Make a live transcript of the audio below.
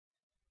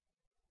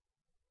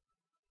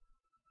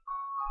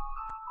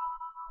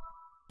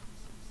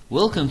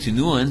Welcome to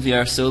NUUO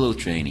NVRsolo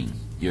training.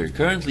 You are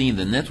currently in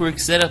the network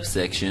setup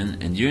section,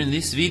 and during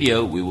this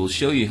video we will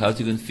show you how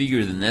to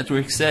configure the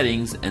network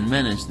settings and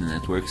manage the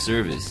network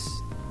service.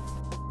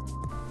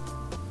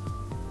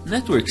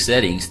 Network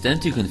settings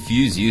tend to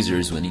confuse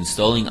users when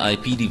installing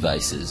IP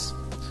devices.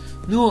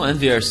 NUUO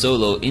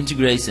NVRsolo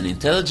integrates an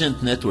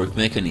intelligent network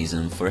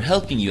mechanism for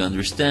helping you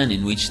understand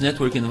in which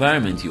network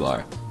environment you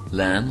are,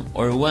 LAN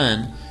or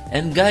WAN,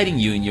 and guiding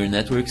you in your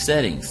network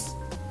settings.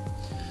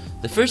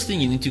 The first thing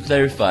you need to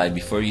clarify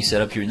before you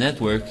set up your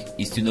network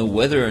is to know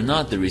whether or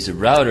not there is a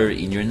router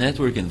in your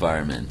network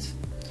environment.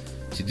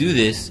 To do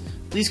this,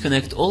 please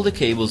connect all the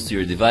cables to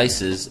your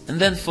devices and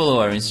then follow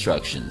our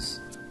instructions.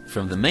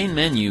 From the main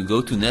menu,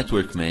 go to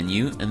Network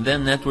menu and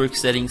then Network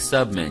Settings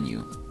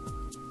sub-menu.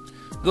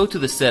 Go to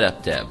the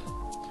Setup tab.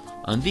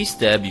 On this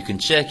tab you can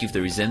check if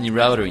there is any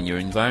router in your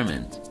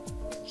environment.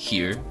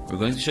 Here, we're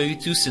going to show you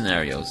two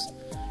scenarios.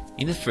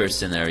 In the first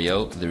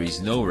scenario, there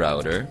is no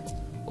router,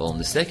 while in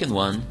the second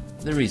one,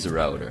 there is a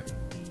router.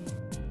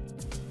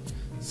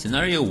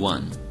 Scenario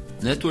 1.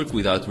 Network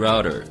without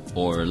router,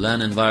 or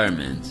LAN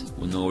environment,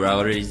 when no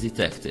router is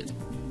detected.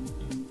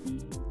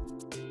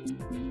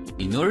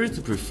 In order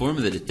to perform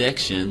the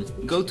detection,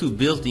 go to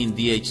Built-in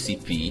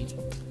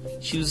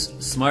DHCP, choose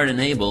Smart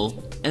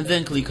Enable, and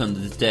then click on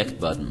the Detect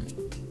button.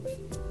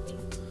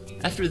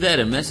 After that,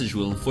 a message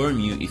will inform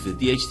you if the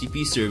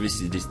DHCP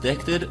service is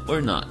detected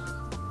or not.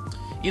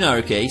 In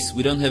our case,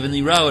 we don't have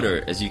any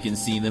router, as you can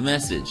see in the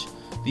message.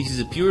 This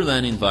is a pure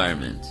LAN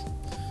environment.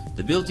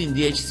 The built-in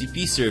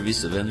DHCP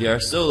service of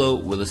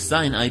NVRsolo will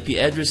assign IP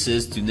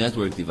addresses to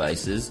network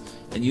devices,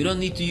 and you don't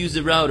need to use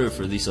a router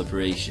for this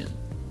operation.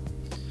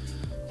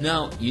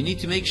 Now, you need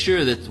to make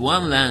sure that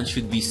one LAN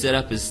should be set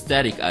up as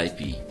static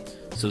IP.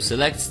 So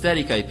select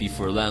static IP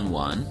for LAN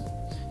 1.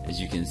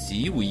 As you can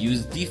see, we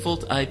use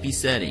default IP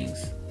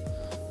settings.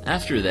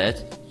 After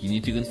that, you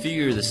need to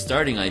configure the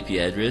starting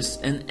IP address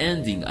and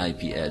ending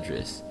IP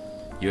address.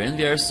 Your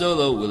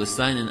NVRsolo will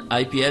assign an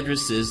IP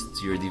addresses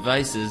to your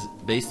devices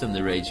based on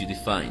the range you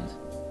defined.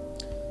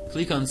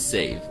 Click on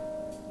Save.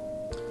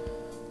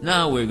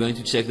 Now we're going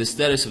to check the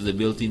status of the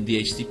built-in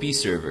DHCP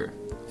server.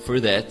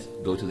 For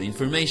that, go to the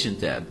Information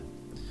tab.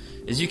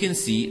 As you can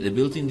see, the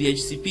built-in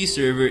DHCP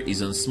server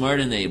is on Smart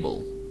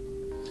Enable.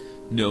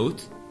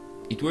 Note,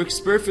 it works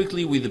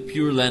perfectly with the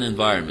pure LAN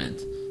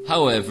environment.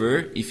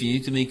 However, if you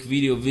need to make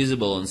video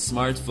visible on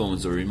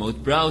smartphones or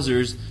remote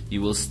browsers,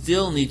 you will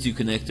still need to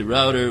connect a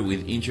router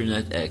with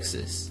internet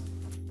access.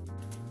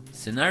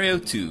 Scenario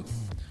 2.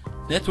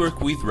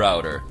 Network with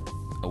router.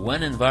 A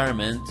WAN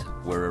environment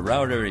where a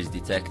router is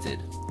detected.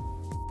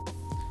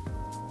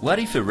 What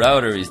if a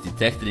router is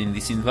detected in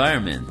this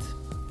environment?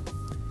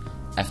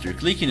 After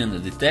clicking on the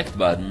Detect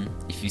button,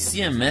 if you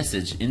see a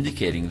message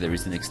indicating there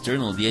is an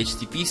external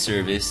DHCP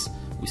service,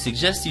 we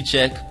suggest you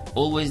check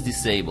Always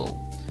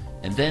Disable,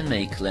 and then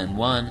make LAN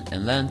 1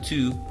 and LAN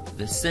 2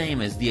 the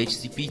same as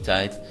DHCP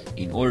type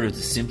in order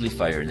to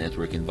simplify your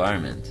network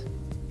environment.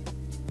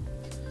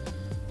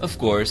 Of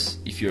course,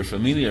 if you're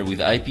familiar with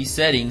IP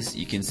settings,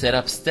 you can set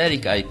up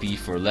static IP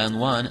for LAN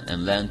 1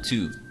 and LAN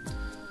 2.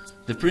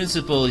 The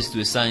principle is to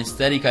assign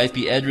static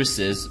IP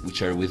addresses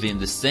which are within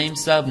the same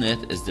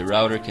subnet as the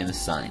router can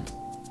assign.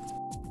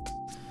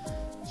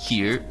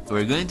 Here,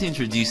 we're going to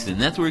introduce the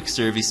Network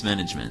Service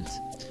Management.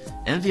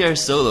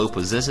 NVRsolo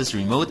possesses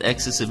remote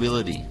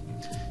accessibility.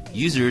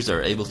 Users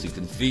are able to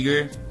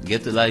configure,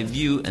 get a live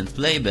view and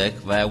playback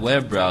via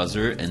web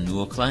browser and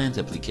NUUO client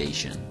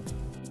application.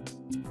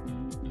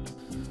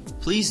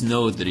 Please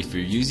note that if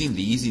you're using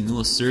the Easy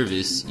NUUO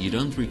service, you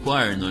don't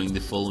require knowing the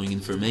following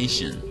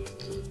information.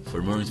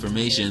 For more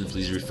information,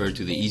 please refer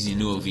to the Easy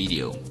NUUO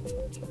video.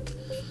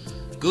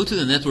 Go to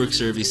the Network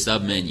Service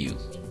sub-menu.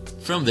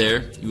 From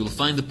there, you will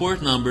find the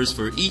port numbers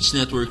for each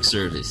network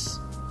service.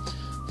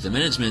 The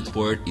management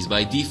port is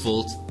by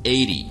default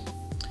 80.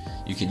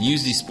 You can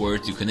use this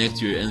port to connect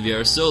to your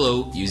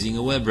NVRsolo using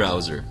a web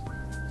browser.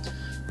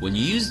 When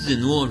you use the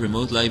NUUO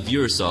Remote Live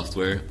Viewer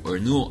software or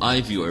NUUO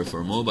iViewer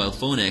for mobile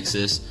phone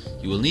access,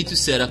 you will need to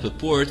set up a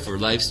port for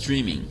live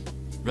streaming,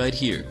 right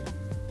here.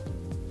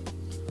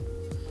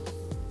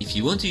 If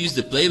you want to use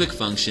the playback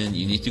function,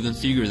 you need to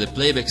configure the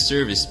playback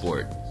service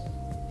port.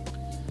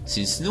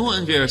 Since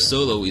NUUO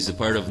NVRsolo is a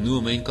part of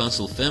NUUO main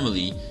console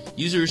family,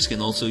 users can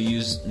also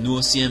use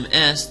NUUO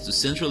CMS to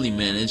centrally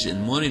manage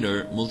and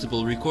monitor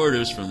multiple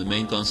recorders from the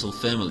main console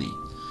family.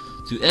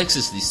 To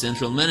access this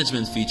central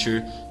management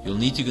feature, you'll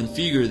need to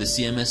configure the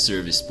CMS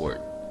service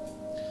port.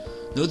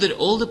 Note that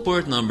all the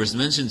port numbers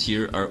mentioned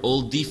here are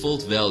all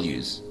default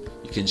values.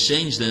 You can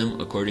change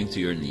them according to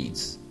your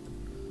needs.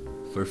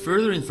 For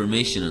further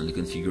information on the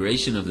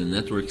configuration of the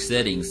network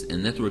settings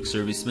and network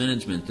service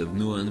management of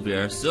NUUO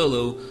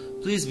NVRsolo,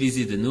 please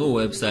visit the NUUO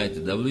website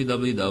at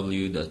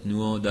www.nuuo.com.